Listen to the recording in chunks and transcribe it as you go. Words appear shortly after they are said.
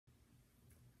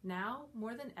Now,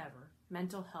 more than ever,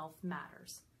 mental health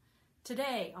matters.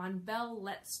 Today, on Bell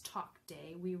Let's Talk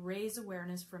Day, we raise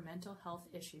awareness for mental health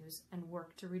issues and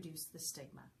work to reduce the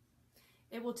stigma.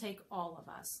 It will take all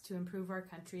of us to improve our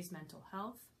country's mental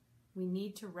health. We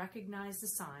need to recognize the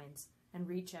signs and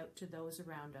reach out to those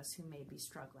around us who may be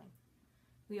struggling.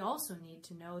 We also need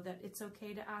to know that it's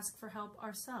okay to ask for help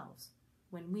ourselves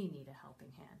when we need a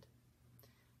helping hand.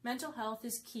 Mental health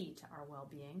is key to our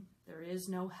well-being. There is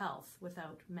no health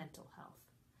without mental health.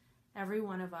 Every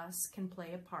one of us can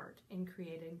play a part in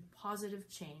creating positive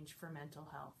change for mental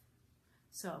health.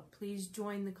 So please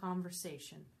join the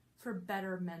conversation for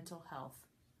better mental health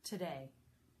today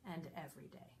and every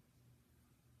day.